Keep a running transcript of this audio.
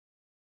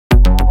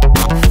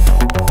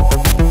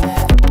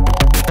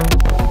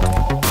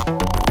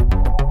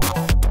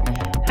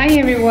Hi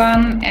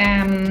everyone,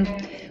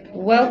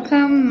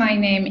 welcome. My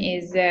name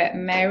is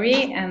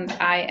Mary and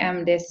I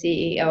am the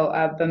CEO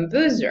of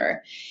Bambuser.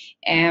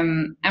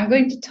 I'm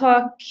going to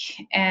talk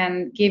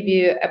and give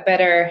you a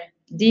better,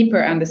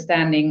 deeper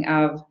understanding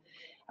of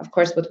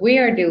course, what we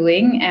are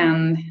doing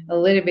and a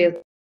little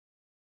bit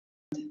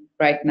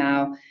right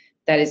now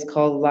that is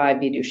called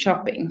live video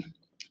shopping.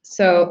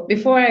 So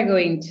before I go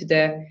into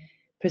the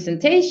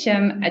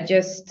presentation, I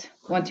just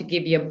want to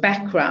give you a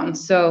background.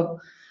 So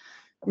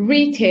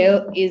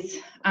retail is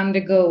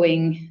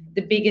undergoing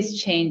the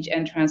biggest change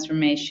and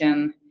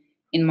transformation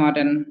in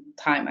modern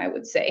time, I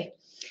would say.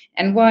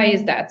 And why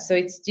is that? So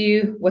it's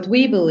due, what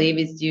we believe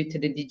is due to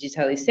the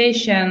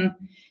digitalization,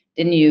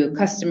 the new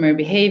customer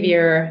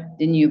behavior,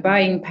 the new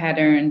buying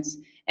patterns,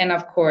 and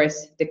of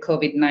course, the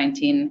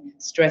COVID-19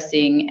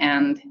 stressing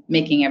and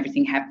making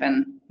everything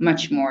happen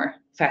much more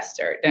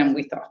faster than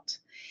we thought.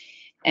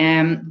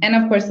 And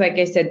of course, like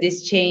I said,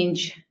 this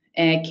change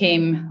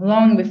came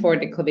long before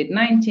the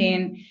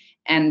COVID-19,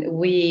 and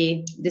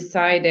we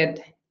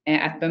decided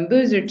at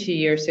Bambuser 2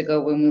 years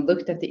ago when we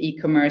looked at the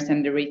e-commerce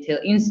and the retail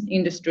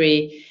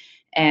industry,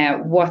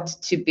 what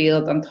to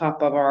build on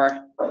top of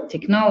our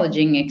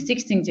technology,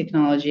 existing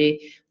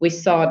technology. We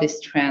saw this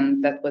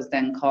trend that was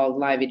then called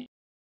live video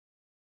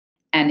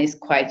and is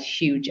quite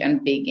huge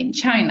and big in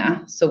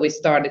China. So we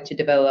started to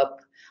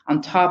develop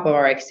on top of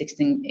our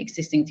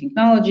existing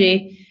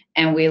technology,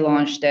 and we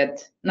launched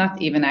it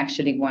not even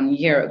actually 1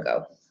 year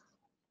ago.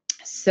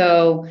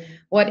 So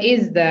what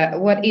is live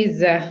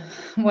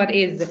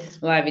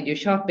video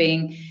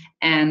shopping?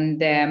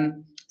 And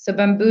so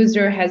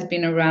Bambuser has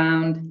been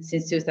around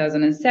since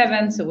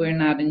 2007. So we're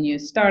not a new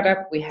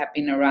startup. We have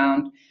been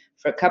around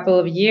for a couple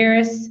of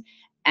years.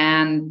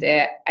 And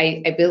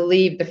I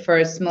believe the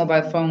first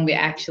mobile phone we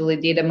actually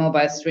did a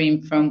mobile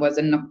stream from was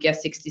a Nokia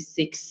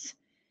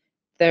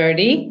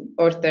 6630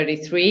 or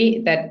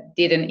 33 that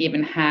didn't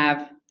even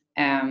have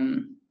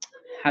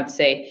how to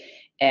say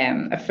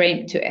a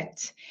frame to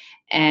it.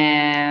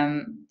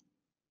 And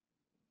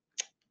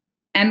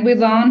we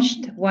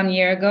launched 1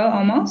 year ago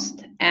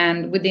almost,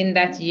 and within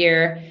that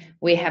year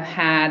we have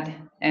had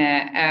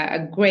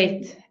a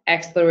great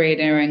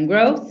accelerator and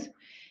growth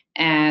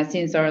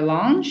since our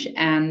launch,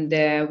 and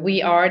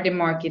we are the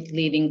market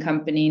leading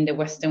company in the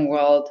Western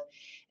world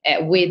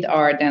with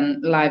our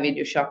then live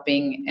video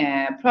shopping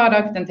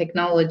product and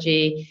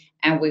technology,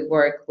 and we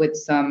work with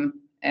some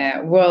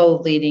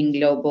world leading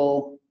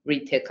global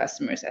retail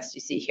customers, as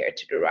you see here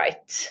to the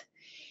right.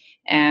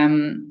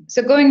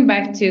 So going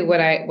back to what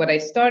I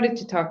started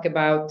to talk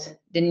about,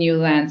 the new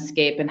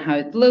landscape and how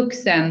it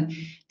looks and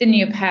the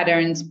new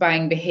patterns,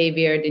 buying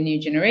behavior, the new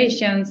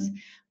generations.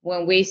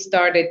 When we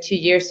started 2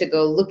 years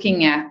ago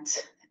looking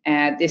at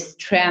this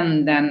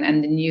trend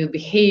and the new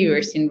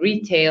behaviors in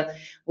retail,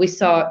 we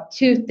saw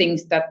two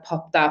things that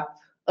popped up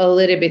a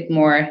little bit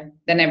more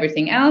than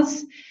everything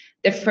else.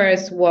 The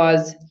first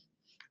was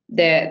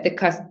the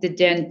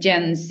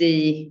Gen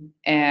Z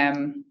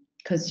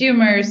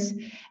consumers,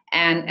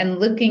 and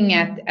looking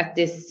at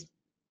this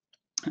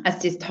as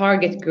this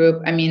target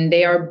group. I mean,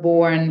 they are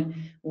born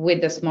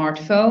with a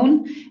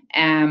smartphone.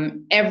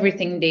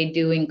 Everything they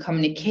do in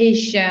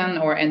communication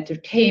or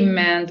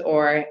entertainment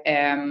or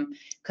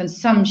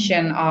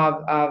consumption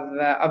of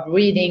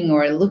reading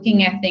or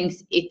looking at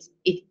things, it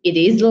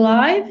is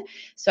live.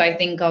 So I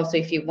think also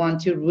if you want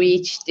to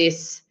reach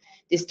this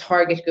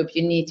target group,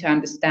 you need to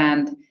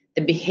understand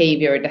the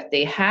behavior that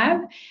they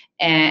have.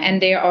 And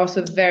they are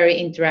also very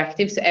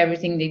interactive. So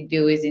everything they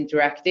do is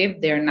interactive.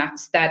 They're not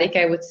static,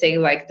 I would say,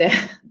 like the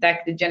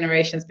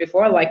generations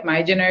before, like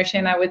my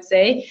generation, I would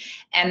say.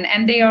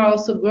 And they are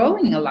also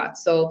growing a lot.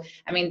 So,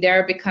 I mean,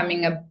 they're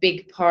becoming a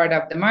big part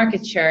of the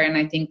market share. And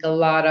I think a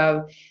lot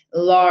of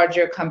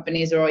larger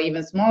companies or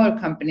even smaller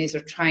companies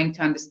are trying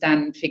to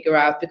understand and figure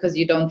out, because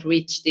you don't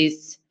reach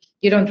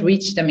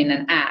them in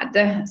an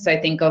ad. So I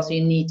think also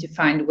you need to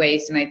find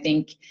ways. And I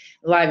think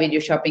live video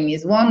shopping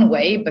is one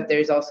way, but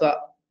there's also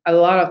a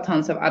lot of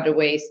tons of other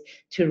ways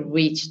to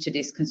reach to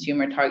this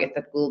consumer target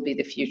that will be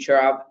the future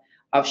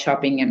of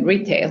shopping and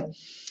retail.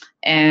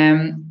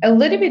 A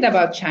little bit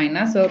about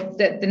China. So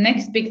the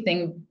next big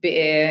thing,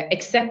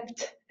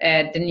 except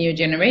the new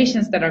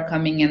generations that are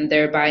coming and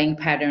their buying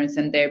patterns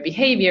and their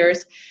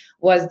behaviors,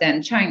 was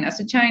then China.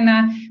 So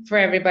China, for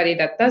everybody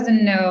that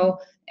doesn't know,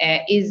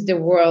 is the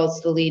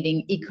world's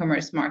leading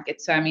e-commerce market.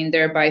 So I mean,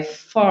 they're by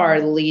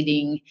far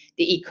leading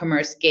the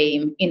e-commerce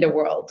game in the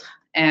world.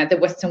 The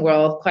Western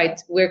world,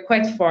 we're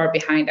quite far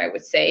behind, I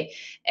would say.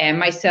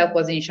 Myself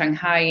was in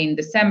Shanghai in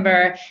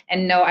December,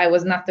 and no, I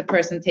was not the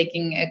person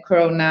taking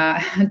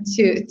Corona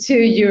to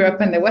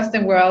Europe and the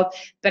Western world,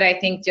 but I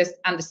think just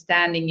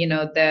understanding, you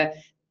know,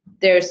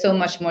 there's so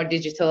much more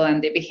digital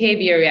and the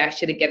behavior, you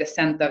actually get a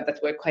sense of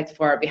that we're quite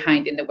far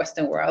behind in the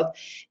Western world.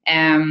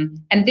 And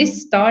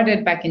this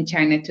started back in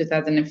China in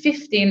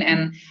 2015.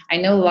 And I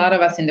know a lot of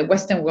us in the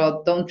Western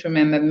world don't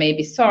remember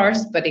maybe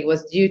SARS, but it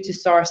was due to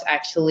SARS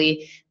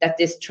actually that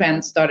this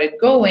trend started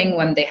going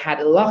when they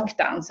had a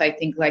lockdown. So I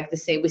think like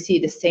we see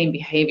the same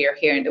behavior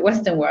here in the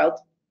Western world.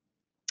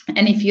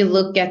 And if you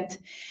look at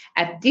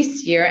at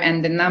this year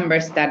and the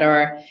numbers that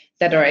are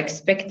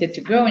expected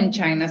to grow in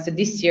China. So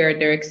this year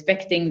they're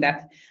expecting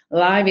that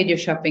live video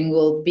shopping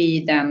will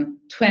be then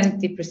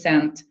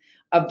 20%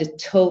 of the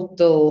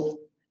total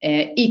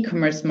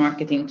e-commerce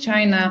market in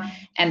China,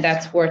 and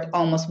that's worth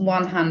almost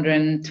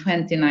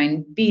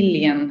 $129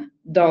 billion.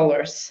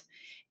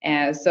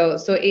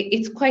 So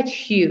it's quite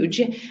huge.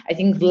 I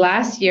think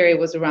last year it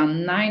was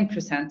around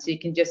 9%. So you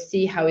can just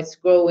see how it's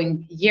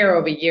growing year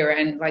over year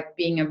and like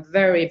being a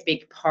very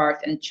big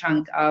part and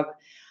chunk of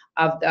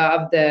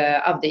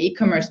the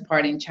e-commerce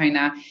part in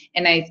China.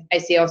 And I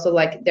see also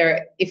like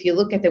there, if you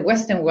look at the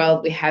Western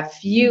world, we have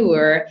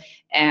fewer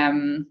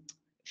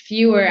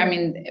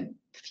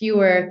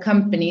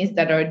companies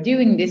that are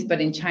doing this, but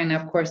in China,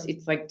 of course,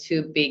 it's like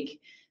too big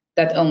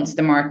that owns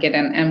the market,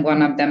 and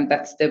one of them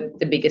that's the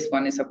biggest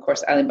one is of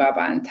course Alibaba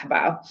and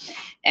Taobao.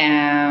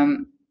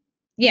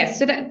 Yes,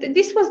 so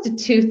this was the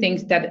two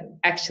things that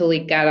actually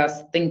got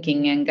us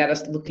thinking and got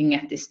us looking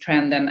at this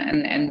trend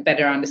and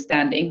better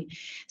understanding.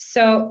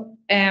 So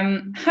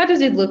how does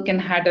it look and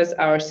how does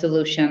our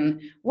solution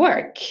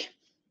work?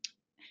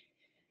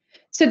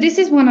 So this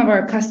is one of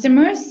our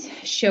customers,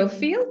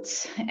 Showfield.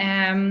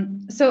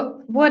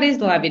 So what is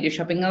live video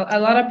shopping? A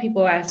lot of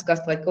people ask us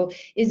like, oh,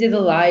 is it a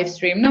live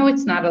stream? No,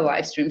 it's not a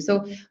live stream.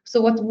 So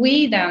what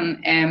we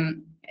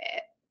then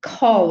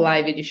call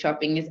live video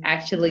shopping is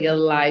actually a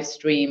live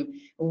stream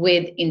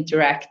with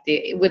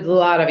a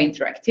lot of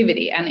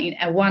interactivity.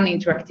 And one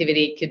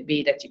interactivity could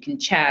be that you can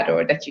chat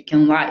or that you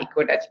can like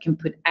or that you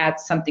can add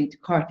something to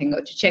cart and go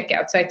to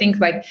checkout. So I think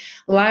like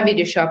live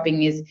video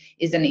shopping is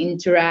an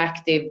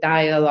interactive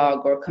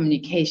dialogue or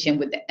communication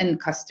with the end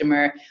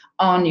customer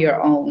on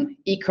your own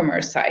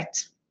e-commerce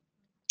site.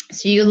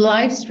 So you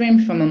live stream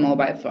from a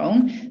mobile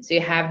phone. So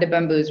you have the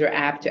Bambuser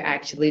app to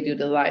actually do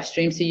the live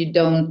stream. So you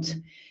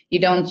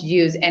don't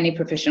use any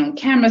professional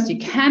cameras. You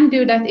can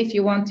do that if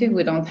you want to.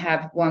 We don't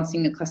have one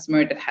single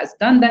customer that has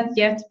done that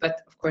yet,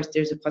 but of course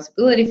there's a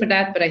possibility for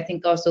that. But I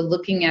think also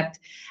looking at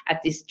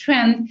this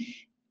trend,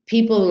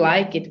 people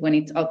like it when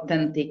it's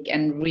authentic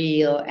and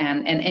real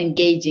and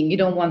engaging. You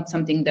don't want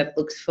something that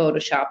looks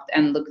photoshopped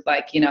and looks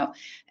like, you know,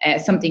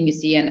 something you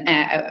see in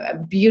a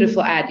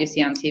beautiful ad you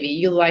see on TV.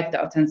 You like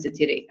the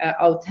authenticity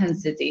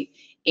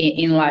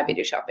in live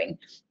video shopping.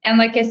 And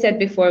like I said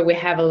before, we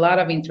have a lot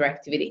of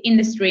interactivity in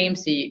the stream,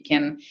 so you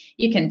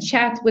can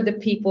chat with the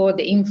people,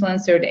 the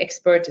influencer, the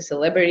expert, the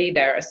celebrity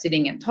that are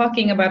sitting and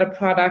talking about a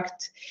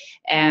product.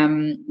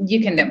 You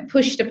can then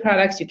push the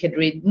products, you can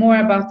read more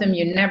about them.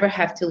 You never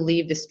have to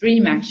leave the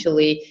stream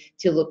actually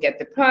to look at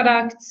the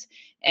products.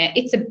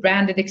 It's a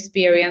branded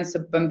experience. So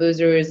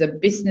Bambuser is a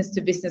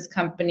business-to-business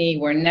company.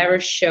 We're never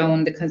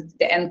shown,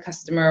 the end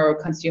customer or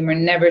consumer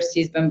never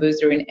sees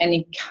Bambuser in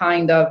any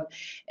kind of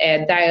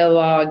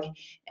dialogue.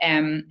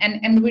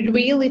 And we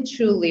really,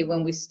 truly,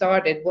 when we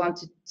started,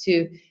 wanted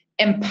to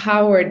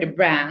empower the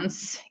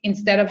brands.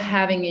 Instead of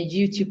having a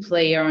YouTube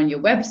player on your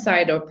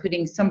website or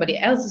putting somebody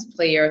else's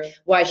player,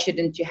 why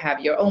shouldn't you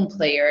have your own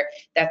player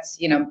that's,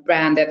 you know,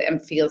 branded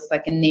and feels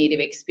like a native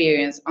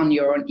experience on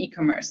your own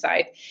e-commerce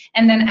site?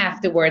 And then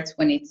afterwards,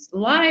 when it's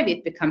live,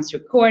 it becomes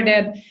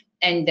recorded,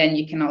 and then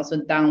you can also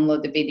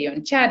download the video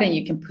and chat, and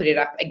you can put it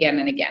up again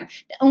and again.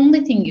 The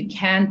only thing you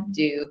can't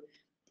do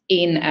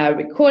in a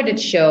recorded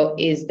show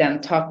is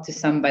then talk to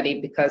somebody,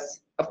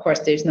 because of course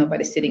there's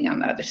nobody sitting on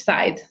the other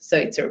side, so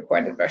it's a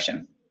recorded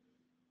version.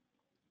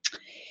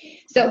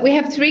 So we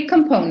have three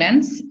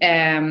components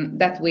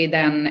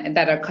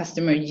that our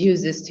customer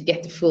uses to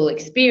get the full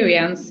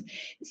experience.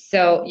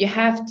 So you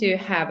have to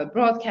have a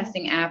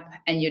broadcasting app,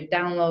 and you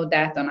download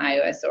that on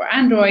iOS or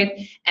Android,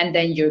 and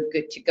then you're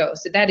good to go.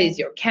 So that is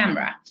your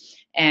camera.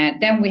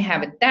 And then we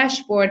have a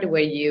dashboard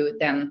where you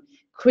then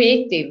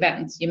create the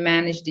events. You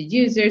manage the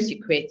users,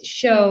 you create the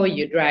show,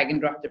 you drag and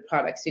drop the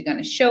products you're going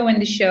to show in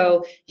the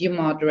show, you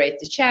moderate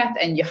the chat,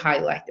 and you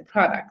highlight the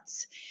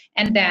products.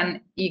 And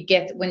then you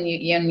get, when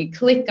you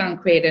click on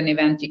create an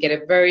event, you get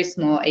a very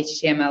small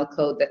HTML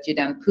code that you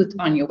then put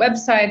on your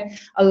website.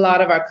 A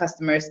lot of our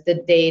customers, the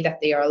day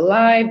that they are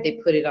live, they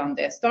put it on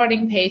their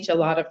starting page. A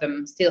lot of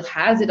them still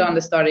has it on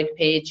the starting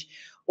page,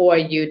 or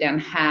you then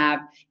have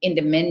in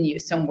the menu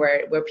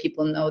somewhere where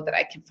people know that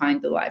I can find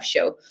the live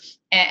show.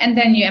 And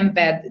then you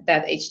embed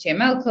that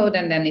HTML code,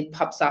 and then it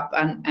pops up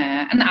an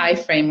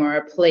iframe or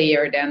a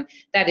player then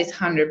that is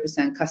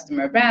 100%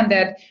 customer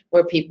branded,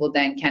 where people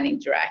then can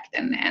interact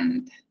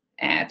and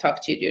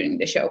talk to you during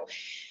the show.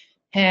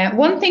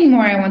 One thing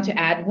more I want to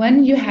add: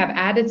 when you have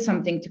added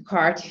something to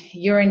cart,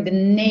 you're in the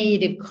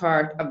native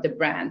cart of the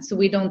brand. So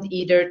we don't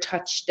either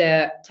touch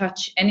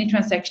any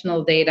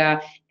transactional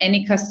data,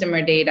 any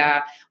customer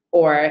data,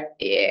 or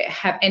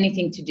have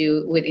anything to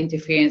do with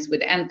interference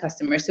with the end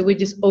customer. So we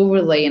just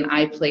overlay an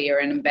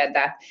iPlayer and embed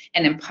that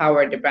and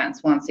empower the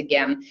brands once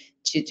again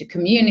to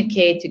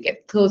communicate, to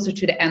get closer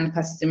to the end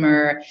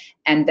customer,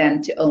 and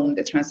then to own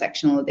the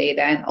transactional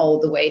data and all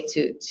the way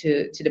to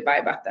the buy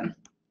button.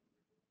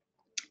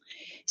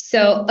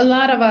 So a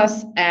lot of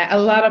us, a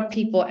lot of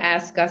people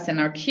ask us and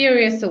are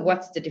curious, so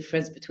what's the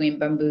difference between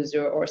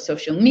Bambuser or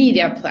social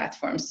media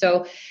platforms?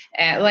 So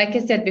like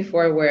I said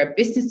before, we're a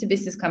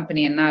business-to-business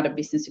company and not a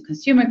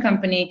business-to-consumer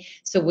company.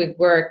 So we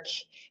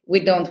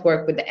don't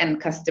work with the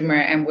end customer,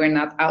 and we're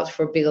not out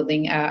for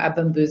building a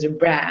Bambuser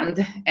brand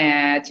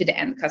to the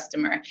end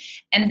customer.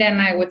 And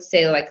then I would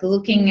say, like,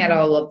 looking at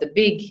all of the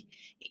big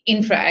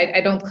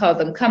I don't call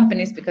them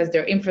companies because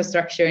they're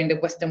infrastructure in the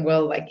Western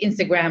world, like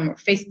Instagram or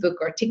Facebook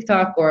or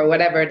TikTok or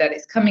whatever that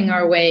is coming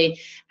our way.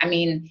 I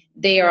mean,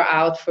 they are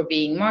out for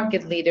being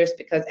market leaders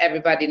because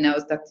everybody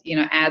knows that, you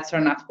know, ads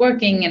are not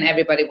working and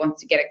everybody wants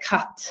to get a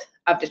cut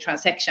of the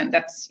transaction.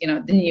 That's, you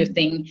know, the new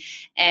thing.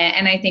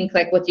 And I think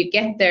like what you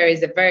get there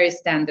is a very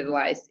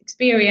standardized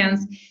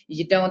experience.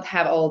 You don't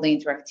have all the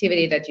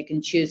interactivity that you can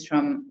choose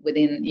from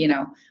within, you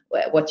know,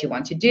 what you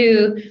want to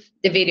do.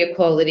 The video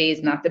quality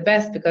is not the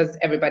best because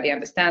everybody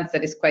understands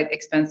that it's quite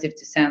expensive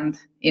to send,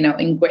 you know,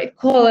 in great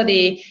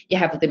quality. You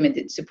have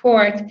limited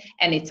support,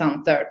 and it's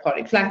on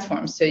third-party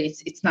platforms, so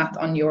it's not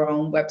on your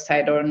own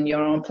website or on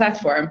your own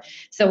platform.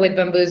 So with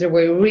Bambuser,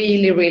 we're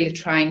really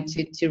trying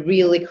to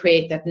really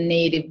create that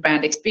native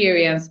brand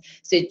experience,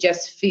 so it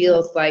just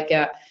feels like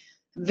a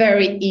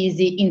very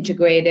easy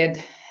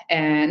integrated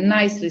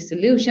nicely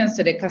solution,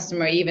 so the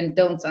customer even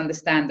don't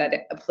understand that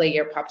a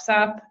player pops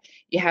up.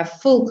 You have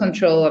full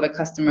control of a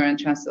customer and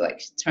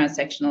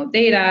transactional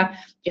data.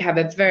 You have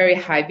a very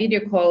high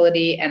video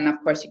quality, and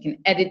of course you can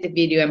edit the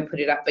video and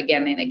put it up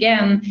again and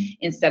again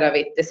instead of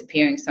it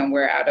disappearing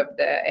somewhere out of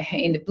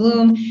in the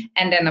bloom.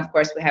 And then of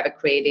course we have a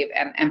creative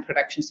and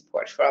production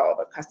support for all of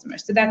our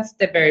customers. So that's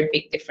the very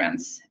big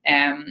difference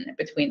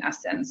between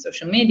us and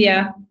social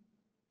media.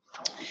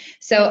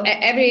 So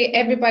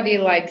everybody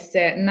likes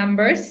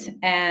numbers,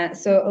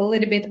 so a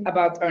little bit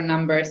about our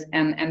numbers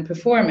and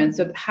performance.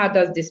 So how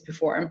does this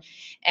perform?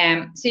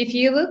 So if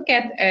you look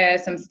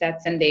at some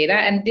stats and data,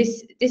 and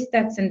this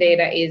stats and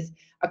data is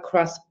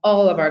across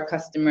all of our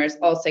customers,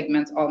 all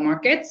segments, all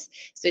markets.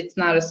 So it's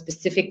not a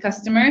specific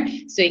customer.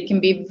 So it can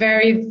be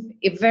very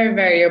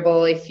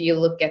variable if you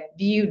look at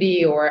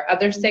beauty or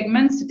other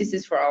segments. So this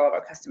is for all of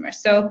our customers.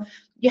 So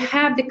you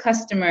have the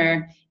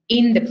customer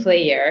in the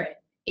player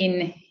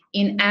in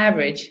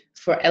average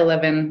for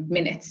 11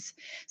 minutes.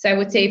 So I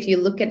would say if you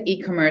look at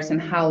e-commerce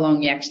and how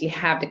long you actually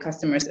have the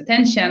customer's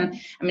attention,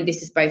 I mean,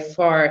 this is by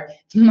far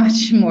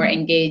much more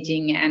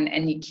engaging,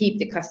 and you keep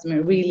the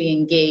customer really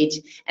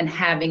engaged and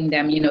having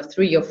them, you know,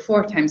 3 or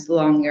 4 times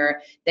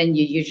longer than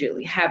you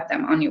usually have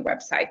them on your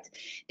website.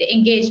 The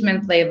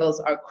engagement levels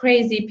are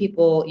crazy.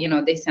 People, you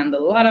know, they send a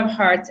lot of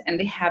hearts and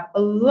they have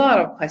a lot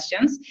of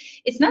questions.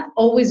 It's not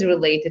always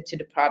related to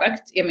the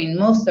product. I mean,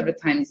 most of the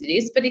times it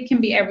is, but it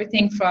can be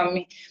everything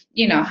from,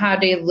 you know, how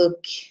they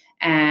look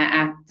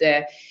at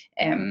the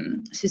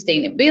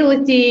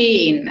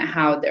sustainability, in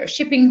how they're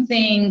shipping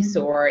things,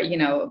 or, you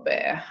know,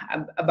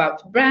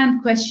 about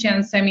brand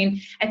questions. I mean,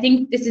 I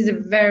think this is a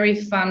very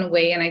fun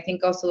way, and I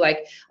think also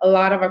like a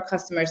lot of our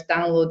customers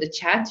download the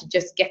chat to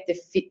just get the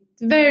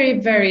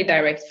very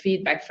direct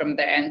feedback from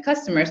their end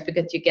customers,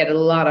 because you get a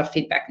lot of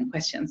feedback and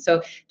questions.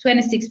 So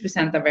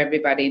 26% of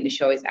everybody in the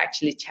show is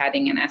actually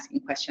chatting and asking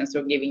questions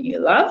or giving you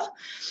love.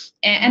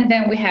 And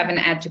then we have an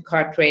add to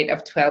cart rate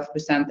of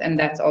 12%, and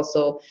that's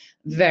also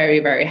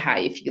very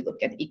high if you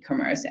look at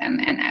e-commerce and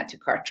add to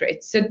cart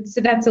rates.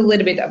 So that's a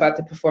little bit about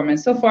the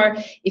performance so far.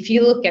 If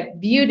you look at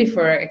beauty,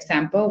 for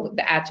example,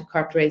 the add to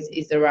cart rate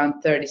is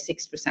around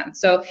 36%.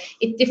 So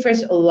it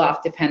differs a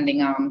lot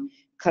depending on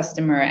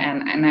customer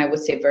and I would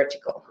say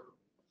vertical.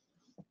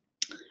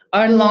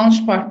 Our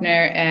launch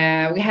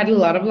partner, we had a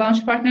lot of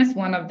launch partners.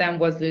 One of them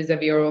was Luisa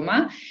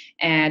Vioroma,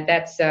 and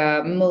that's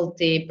a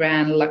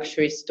multi-brand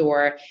luxury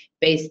store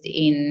based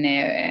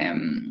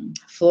in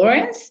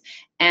Florence.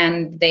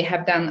 And they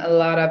have done a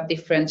lot of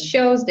different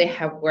shows. They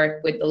have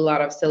worked with a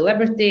lot of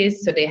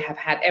celebrities. So they have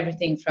had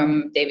everything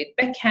from David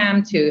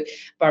Beckham to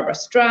Barbara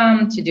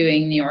Streisand to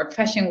doing New York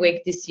Fashion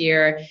Week this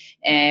year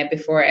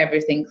before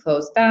everything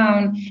closed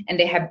down. And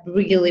they have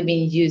really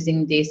been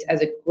using this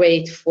as a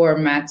great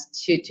format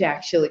to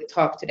actually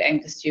talk to the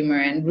end consumer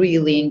and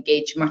really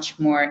engage much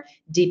more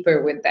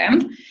deeper with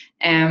them.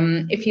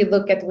 If you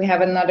look at, we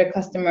have another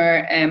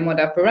customer,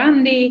 Moda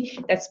Operandi,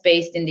 that's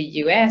based in the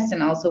US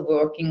and also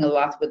working a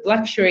lot with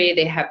luxury.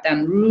 They have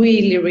done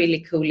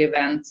really cool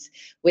events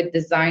with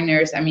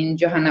designers. I mean,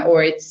 Johanna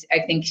Oritz, I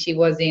think she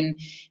was in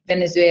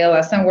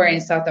Venezuela, somewhere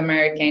in South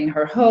America, in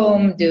her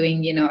home,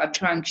 doing, you know, a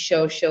trunk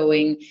show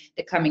showing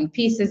the coming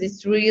pieces.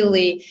 It's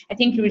really, I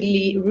think,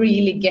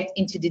 really get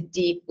into the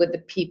deep with the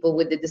people,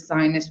 with the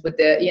designers, with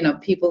the, you know,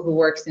 people who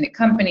works in the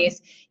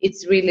companies.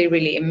 It's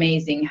really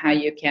amazing how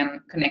you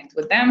can connect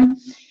with them.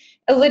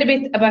 A little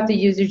bit about the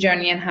user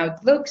journey and how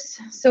it looks.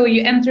 So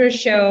you enter a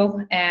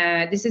show.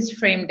 This is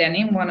Frame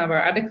Denim, one of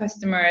our other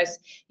customers.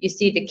 You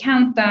see the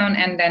countdown,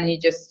 and then you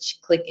just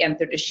click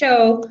enter the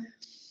show.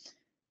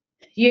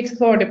 You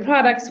explore the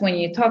products. When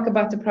you talk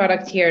about the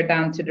product here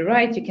down to the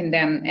right, you can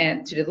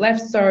then to the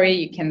left, sorry,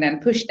 you can then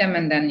push them,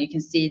 and then you can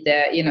see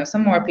the, you know,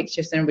 some more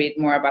pictures and read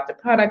more about the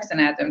products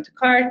and add them to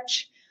cart.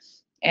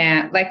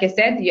 Like I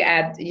said, you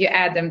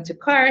add them to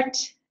cart,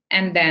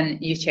 and then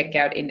you check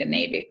out in the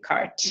native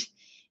cart.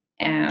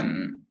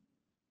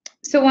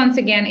 So once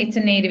again, it's a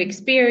native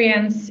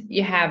experience.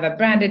 You have a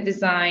branded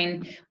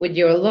design with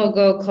your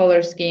logo,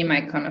 color scheme,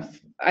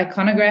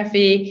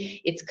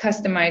 iconography. It's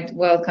customized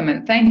welcome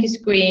and thank you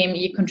screen.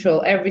 You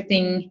control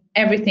everything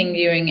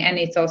during, and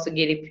it's also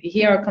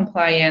GDPR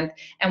compliant.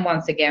 And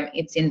once again,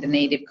 it's in the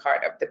native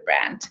card of the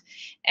brand.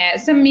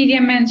 Some media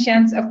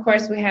mentions, of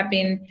course, we have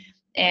been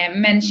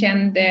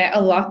mentioned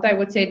a lot. I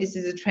would say this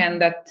is a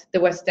trend that the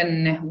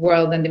Western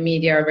world and the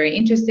media are very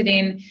interested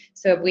in.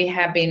 So we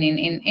have been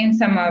in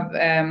some of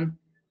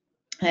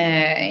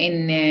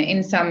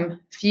in some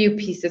few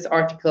pieces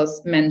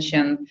articles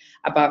mentioned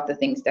about the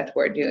things that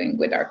we're doing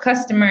with our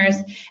customers.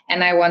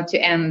 And I want to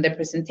end the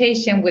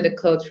presentation with a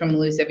quote from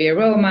Luisa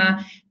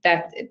Villaroma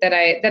that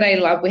I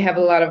love. We have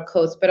a lot of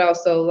quotes, but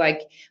also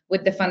like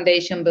with the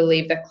foundation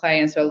belief that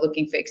clients are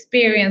looking for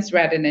experience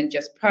rather than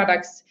just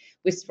products.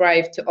 We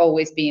strive to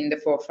always be in the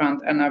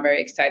forefront and are very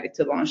excited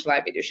to launch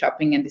live video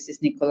shopping. And this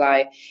is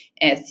Nikolai,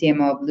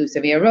 CMO of Luisa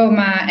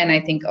Villaroma. And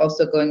I think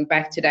also going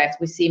back to that,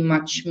 we see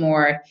much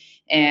more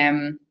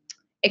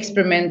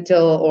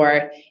experimental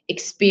or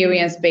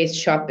experience-based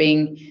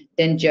shopping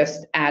than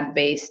just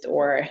ad-based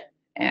or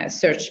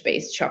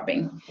search-based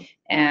shopping.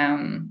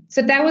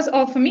 So that was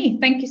all for me.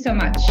 Thank you so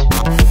much.